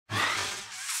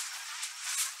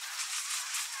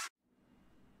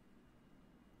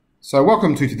So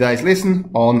welcome to today's lesson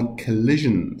on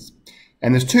collisions.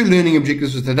 And there's two learning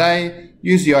objectives for today.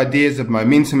 Use the ideas of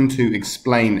momentum to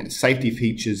explain safety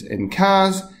features in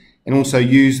cars, and also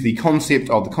use the concept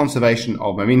of the conservation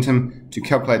of momentum to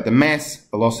calculate the mass,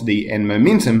 velocity and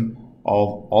momentum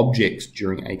of objects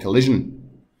during a collision.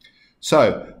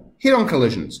 So, head-on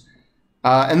collisions.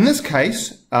 In this case,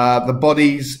 the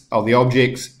bodies of the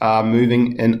objects are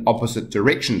moving in opposite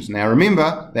directions. Now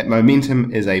remember that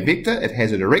momentum is a vector, it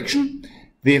has a direction,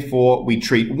 therefore we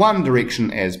treat one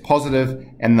direction as positive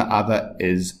and the other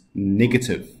is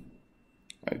negative.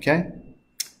 Okay?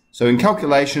 So in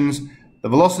calculations, the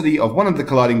velocity of one of the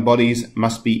colliding bodies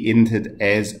must be entered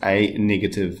as a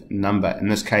negative number. In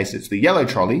this case it's the yellow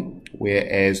trolley,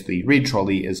 whereas the red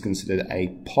trolley is considered a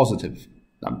positive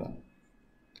number.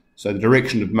 So the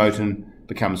direction of motion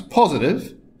becomes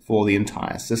positive for the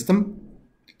entire system,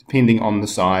 depending on the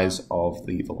size of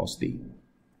the velocity.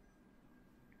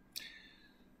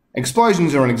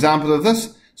 Explosions are an example of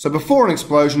this. So before an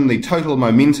explosion, the total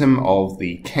momentum of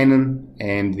the cannon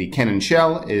and the cannon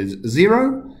shell is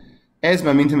 0. As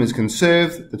momentum is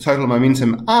conserved, the total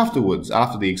momentum afterwards,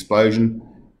 after the explosion,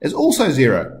 is also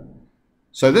 0.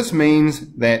 So this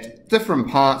means that different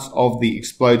parts of the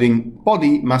exploding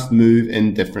body must move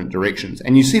in different directions.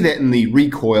 And you see that in the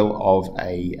recoil of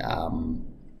a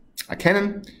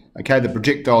cannon. Okay, the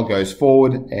projectile goes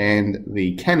forward and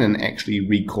the cannon actually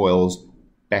recoils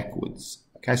backwards.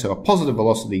 Okay, so a positive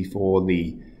velocity for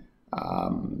the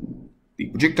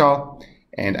projectile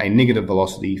and a negative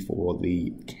velocity for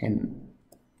the cannon.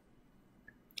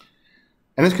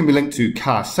 And this can be linked to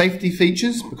car safety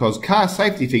features, because car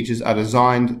safety features are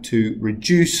designed to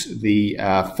reduce the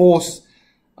force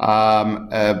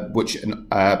which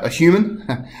a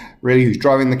human, really, who's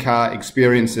driving the car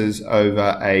experiences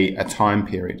over a time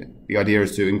period. The idea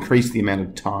is to increase the amount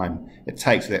of time it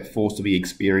takes for that force to be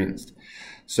experienced.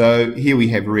 So here we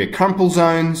have rear crumple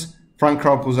zones, front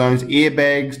crumple zones,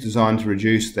 airbags designed to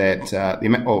reduce that,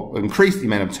 or increase the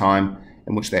amount of time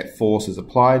in which that force is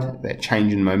applied, that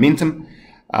change in momentum.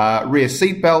 Rear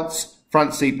seat belts,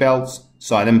 front seat belts,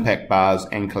 side impact bars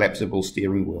and collapsible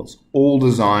steering wheels, all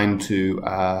designed to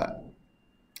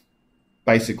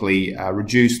basically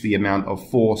reduce the amount of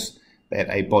force that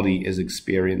a body is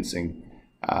experiencing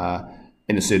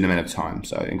in a certain amount of time.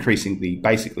 So increasing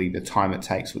basically the time it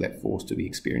takes for that force to be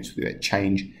experienced through that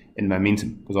change in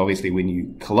momentum. Because obviously when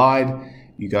you collide,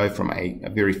 you go from a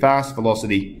very fast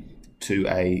velocity to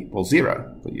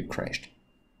zero, but you've crashed.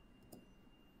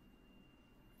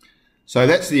 So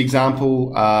that's the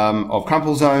example of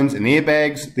crumple zones and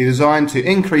airbags. They're designed to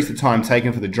increase the time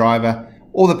taken for the driver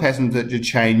or the passenger to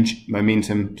change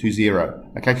momentum to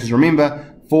 0. Okay, because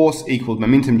remember, force equals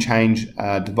momentum change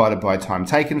divided by time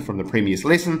taken from the previous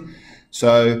lesson.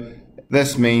 So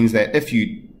this means that if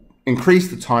you increase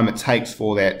the time it takes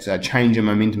for that change in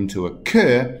momentum to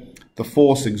occur, the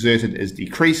force exerted is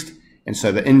decreased, and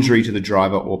so the injury to the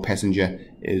driver or passenger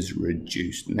is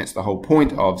reduced. And that's the whole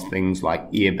point of things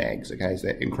like airbags, okay? So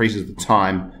that increases the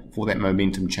time for that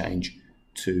momentum change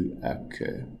to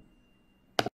occur.